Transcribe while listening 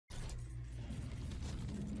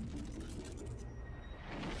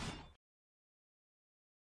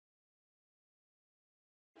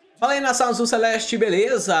Fala aí, nação azul celeste,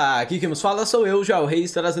 beleza? Aqui quem nos fala sou eu, o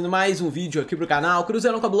Reis, trazendo mais um vídeo aqui pro canal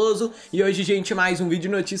Cruzeiro Não Cabuloso. E hoje, gente, mais um vídeo de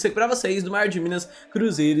notícia aqui pra vocês do Mar de Minas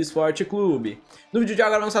Cruzeiro Esporte Clube. No vídeo de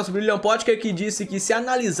agora vamos falar sobre o Willian Pottker, que disse que se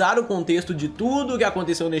analisar o contexto de tudo o que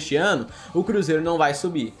aconteceu neste ano, o Cruzeiro não vai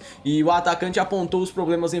subir. E o atacante apontou os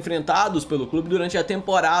problemas enfrentados pelo clube durante a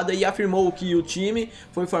temporada e afirmou que o time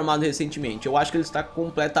foi formado recentemente. Eu acho que ele está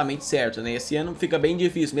completamente certo, né? Esse ano fica bem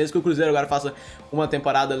difícil, mesmo que o Cruzeiro agora faça uma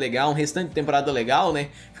temporada legal, um restante de temporada legal, né?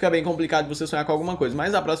 Fica bem complicado você sonhar com alguma coisa.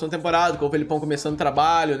 Mas na próxima temporada, com o Felipão começando o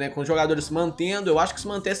trabalho, né? Com os jogadores se mantendo, eu acho que se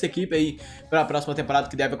manter essa equipe aí para a próxima temporada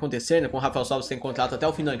que deve acontecer, né? Com o Rafael Salles sem contrato até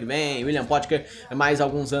o fim do ano que vem, William Pottker mais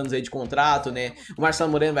alguns anos aí de contrato, né? O Marcelo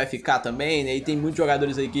Moreno vai ficar também, né? E tem muitos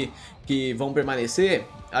jogadores aí que vão permanecer.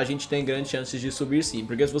 A gente tem grandes chances de subir sim,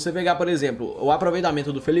 porque se você pegar, por exemplo, o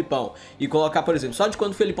aproveitamento do Felipão e colocar, por exemplo, só de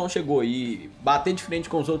quando o Felipão chegou e bater de frente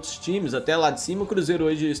com os outros times até lá de cima, o Cruzeiro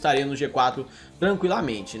hoje estaria no G4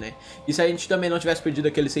 tranquilamente, né? E se a gente também não tivesse perdido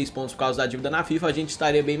aqueles 6 pontos por causa da dívida na FIFA, a gente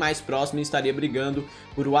estaria bem mais próximo e estaria brigando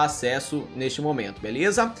por o acesso neste momento,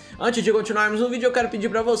 beleza? Antes de continuarmos no vídeo, eu quero pedir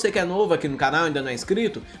pra você que é novo aqui no canal e ainda não é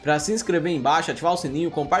inscrito, pra se inscrever aí embaixo, ativar o sininho,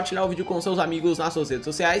 compartilhar o vídeo com seus amigos nas suas redes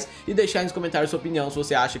sociais e deixar nos comentários sua opinião se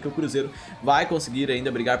você acha que o Cruzeiro vai conseguir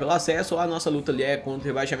ainda brigar pelo acesso ou a nossa luta ali é contra o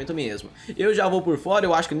rebaixamento mesmo. Eu já vou por fora,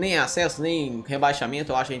 eu acho que nem acesso, nem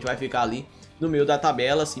rebaixamento, eu acho que a gente vai ficar ali no meio da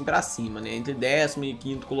tabela, assim pra cima, né? Entre 10º e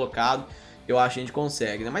 5º colocado, eu acho que a gente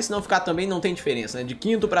consegue, né? Mas se não ficar também não tem diferença, né? De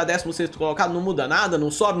 5º para 16º colocado não muda nada,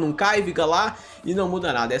 não sobe, não cai, fica lá e não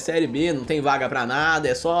muda nada. É Série B, não tem vaga pra nada,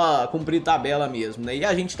 é só cumprir tabela mesmo, né? E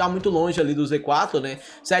a gente tá muito longe ali do Z4, né?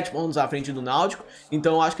 7 pontos à frente do Náutico,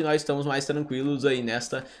 então eu acho que nós estamos mais tranquilos aí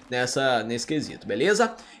nesse quesito,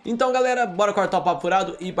 beleza? Então, galera, bora cortar o papo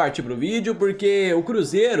furado e partir pro vídeo, porque o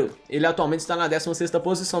Cruzeiro, ele atualmente está na 16ª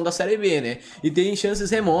posição da Série B, né? E tem chances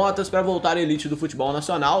remotas pra voltar à elite do futebol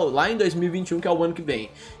nacional lá em 2021, que é o ano que vem.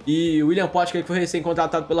 E o William Pottker, que foi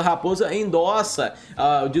recém-contratado pela Raposa, endossa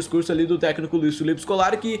o discurso ali do técnico Luiz Felipe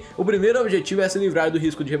Scolari, que o primeiro objetivo é se livrar do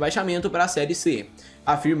risco de rebaixamento para a Série C.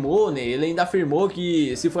 Afirmou, né? Ele ainda afirmou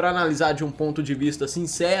que, se for analisar de um ponto de vista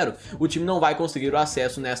sincero, o time não vai conseguir o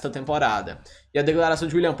acesso nesta temporada. E a declaração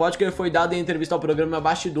de William Pottker foi dada em entrevista ao programa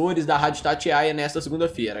Bastidores da Rádio Tatiaia nesta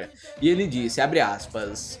segunda-feira. E ele disse, abre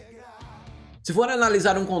aspas: se for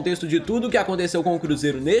analisar um contexto de tudo o que aconteceu com o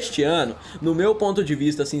Cruzeiro neste ano, no meu ponto de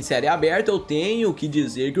vista sincero e aberto, eu tenho que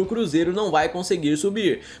dizer que o Cruzeiro não vai conseguir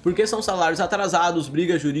subir, porque são salários atrasados,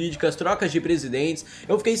 brigas jurídicas, trocas de presidentes.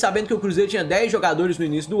 Eu fiquei sabendo que o Cruzeiro tinha 10 jogadores no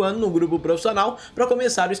início do ano no grupo profissional para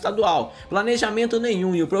começar o estadual. Planejamento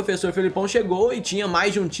nenhum, e o professor Felipão chegou e tinha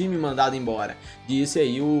mais de um time mandado embora, disse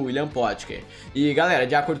aí o William Pottker. E galera,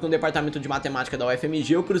 de acordo com o departamento de matemática da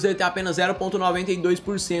UFMG, o Cruzeiro tem apenas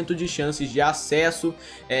 0,92% de chances de acesso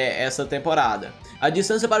essa temporada. A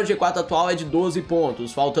distância para o G4 atual é de 12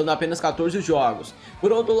 pontos, faltando apenas 14 jogos.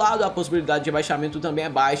 Por outro lado, a possibilidade de rebaixamento também é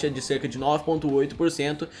baixa, de cerca de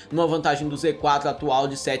 9,8%, numa vantagem do Z4 atual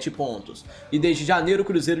de 7 pontos. E desde janeiro o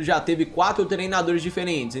Cruzeiro já teve 4 treinadores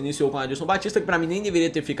diferentes. Iniciou com Adilson Batista, que pra mim nem deveria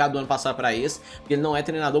ter ficado do ano passado pra esse, porque ele não é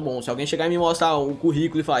treinador bom. Se alguém chegar e me mostrar o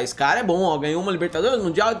currículo e falar, esse cara é bom, ó, ganhou uma Libertadores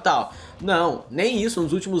Mundial e tal. Não, nem isso,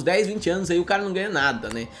 nos últimos 10, 20 anos aí o cara não ganha nada,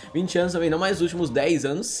 né? 20 anos também não, mas nos últimos 10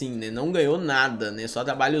 anos sim, né? Não ganhou nada, né? Só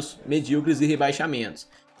trabalhos medíocres e rebaixamentos.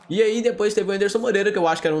 E aí depois teve o Anderson Moreira, que eu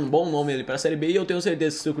acho que era um bom nome ali pra Série B, e eu tenho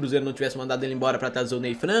certeza que se o Cruzeiro não tivesse mandado ele embora pra trazer o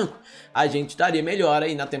Ney Franco, a gente estaria melhor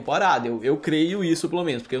aí na temporada. Eu creio isso pelo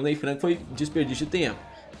menos, porque o Ney Franco foi desperdício de tempo.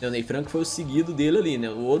 O Ney Franco foi o seguido dele ali, né?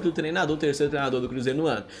 O outro treinador, o terceiro treinador do Cruzeiro no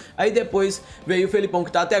ano. Aí depois veio o Felipão,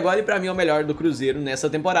 que tá até agora, e pra mim é o melhor do Cruzeiro nessa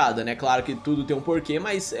temporada, né? Claro que tudo tem um porquê,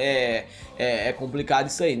 mas é complicado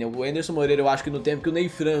isso aí, né? O Anderson Moreira, eu acho que no tempo que o Ney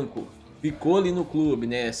Franco ficou ali no clube,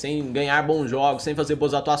 né, sem ganhar bons jogos, sem fazer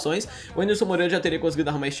boas atuações, o Anderson Moreira já teria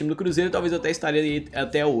conseguido arrumar esse time do Cruzeiro, talvez até estaria aí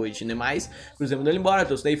até hoje, né, mas o Cruzeiro mandou ele embora,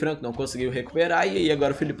 trouxe o Ney Franco, não conseguiu recuperar, e aí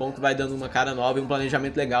agora o Felipão que vai dando uma cara nova e um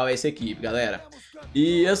planejamento legal a essa equipe, galera.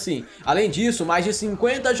 E assim, além disso, mais de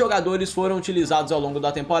 50 jogadores foram utilizados ao longo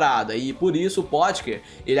da temporada, e por isso o Pottker,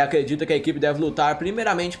 ele acredita que a equipe deve lutar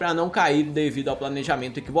primeiramente para não cair devido ao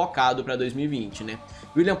planejamento equivocado para 2020, né.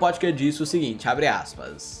 William Pottker disse o seguinte, abre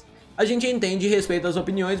aspas: a gente entende e respeita as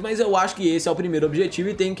opiniões, mas eu acho que esse é o primeiro objetivo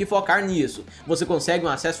e tem que focar nisso. Você consegue um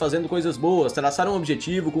acesso fazendo coisas boas, traçar um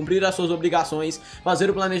objetivo, cumprir as suas obrigações, fazer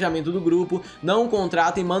o planejamento do grupo, não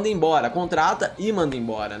contrata e manda embora, contrata e manda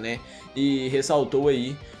embora, né? E ressaltou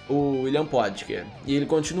aí o William Pottker. E ele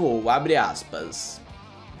continuou, abre aspas: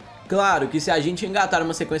 Claro que se a gente engatar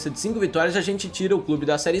uma sequência de 5 vitórias, a gente tira o clube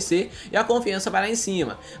da Série C e a confiança vai lá em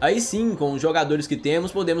cima. Aí sim, com os jogadores que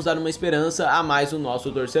temos, podemos dar uma esperança a mais no nosso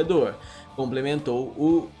torcedor, complementou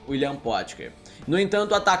o William Pottker. No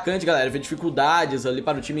entanto, o atacante, galera, vê dificuldades ali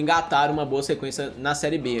para o time engatar uma boa sequência na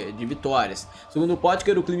Série B de vitórias. Segundo o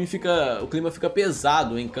Pottker, o clima fica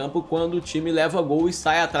pesado em campo quando o time leva gol e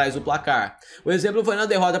sai atrás do placar. O exemplo foi na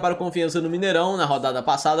derrota para o Confiança no Mineirão, na rodada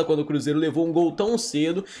passada, quando o Cruzeiro levou um gol tão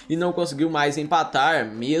cedo e não conseguiu mais empatar,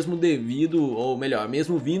 mesmo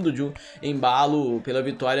vindo de um embalo pela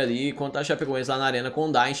vitória ali contra a Chapecoense lá na Arena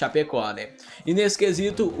Condá, em Chapecó, né? E nesse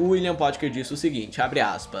quesito, o William Pottker disse o seguinte, abre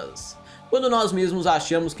aspas: quando nós mesmos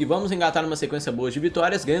achamos que vamos engatar uma sequência boa de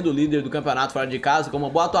vitórias, ganhando o líder do campeonato fora de casa com uma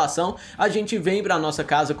boa atuação, a gente vem pra nossa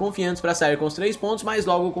casa confiantes pra sair com os 3 pontos, mas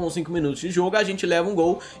logo com os 5 minutos de jogo a gente leva um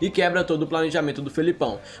gol e quebra todo o planejamento do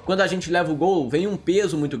Felipão. Quando a gente leva o gol, vem um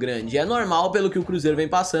peso muito grande, e é normal pelo que o Cruzeiro vem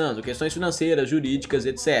passando, questões financeiras, jurídicas,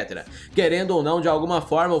 etc. Querendo ou não, de alguma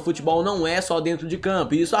forma, o futebol não é só dentro de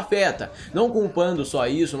campo, e isso afeta. Não culpando só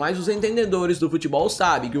isso, mas os entendedores do futebol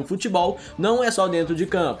sabem que o futebol não é só dentro de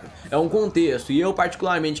campo, é um contexto, e eu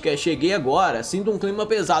particularmente que cheguei agora, sinto um clima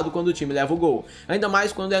pesado quando o time leva o gol, ainda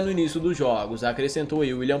mais quando é no início dos jogos, acrescentou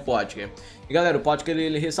aí o William Pottker. E galera, o Pottker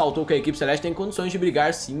ele ressaltou que a equipe celeste tem condições de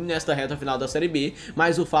brigar sim nesta reta final da Série B,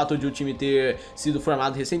 mas o fato de o time ter sido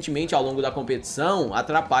formado recentemente ao longo da competição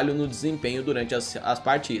atrapalha no desempenho durante as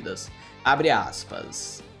partidas. Abre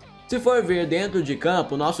aspas. Se for ver dentro de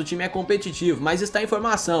campo, nosso time é competitivo, mas está em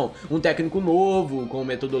formação. Um técnico novo, com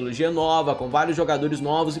metodologia nova, com vários jogadores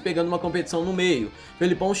novos e pegando uma competição no meio.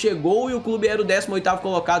 Felipão chegou e o clube era o 18º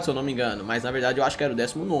colocado, se eu não me engano, mas na verdade eu acho que era o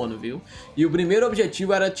 19º, viu? E o primeiro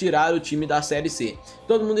objetivo era tirar o time da Série C.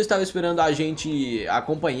 Todo mundo estava esperando a gente,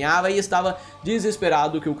 acompanhava e estava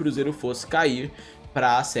desesperado que o Cruzeiro fosse cair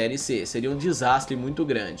para a Série C, seria um desastre muito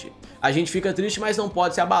grande. A gente fica triste, mas não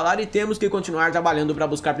pode se abalar e temos que continuar trabalhando para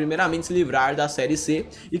buscar primeiramente se livrar da Série C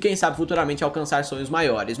e quem sabe futuramente alcançar sonhos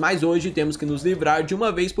maiores, mas hoje temos que nos livrar de uma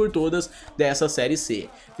vez por todas dessa Série C.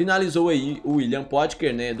 Finalizou aí o William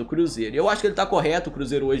Pottker, né, do Cruzeiro. Eu acho que ele tá correto, o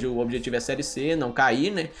Cruzeiro hoje o objetivo é Série C, não cair,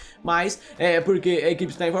 né, mas é porque a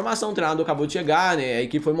equipe está em formação, o treinador acabou de chegar, né, a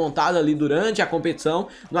equipe foi montada ali durante a competição,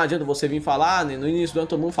 não adianta você vir falar, né, no início do ano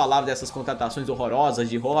todo mundo falava dessas contratações horrorosas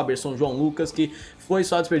de Robertson, João Lucas, que foi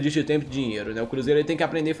só desperdício de tempo e dinheiro, né? O Cruzeiro ele tem que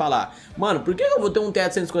aprender a falar, mano, por que eu vou ter um teto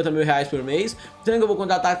de 150 mil reais por mês, sendo que eu vou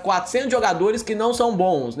contratar 400 jogadores que não são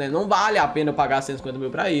bons, né? Não vale a pena pagar 150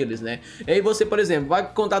 mil pra eles, né? E aí você, por exemplo, vai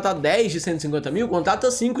contratar 10 de 150 mil,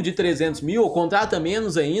 contrata 5 de 300 mil, ou contrata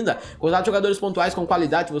menos ainda, contrata jogadores pontuais com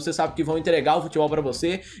qualidade, você sabe que vão entregar o futebol pra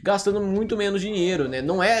você, gastando muito menos dinheiro, né?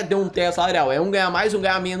 Não é ter um teto salarial, é um ganhar mais, um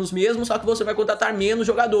ganhar menos mesmo, só que você vai contratar menos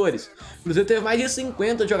jogadores. O Cruzeiro teve mais de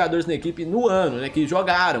 50 jogadores na equipe no ano, né, que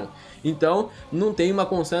jogaram. Então, não tem uma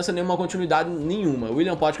constância, nem uma continuidade nenhuma. O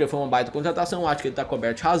William Pottker foi uma baita contratação, acho que ele tá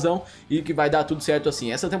coberto de razão e que vai dar tudo certo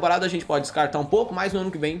assim. Essa temporada a gente pode descartar um pouco, mas no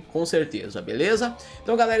ano que vem, com certeza, beleza?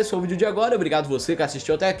 Então, galera, esse foi o vídeo de agora. Obrigado você que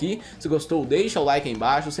assistiu até aqui. Se gostou, deixa o like aí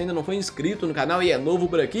embaixo. Se ainda não foi inscrito no canal e é novo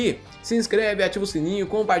por aqui, se inscreve, ativa o sininho,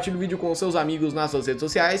 compartilha o vídeo com seus amigos nas suas redes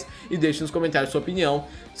sociais e deixe nos comentários sua opinião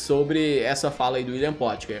sobre essa fala aí do William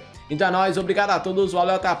Pottker. Então é nóis, obrigado a todos,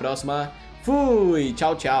 valeu, até a próxima. Fui,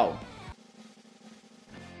 tchau, tchau.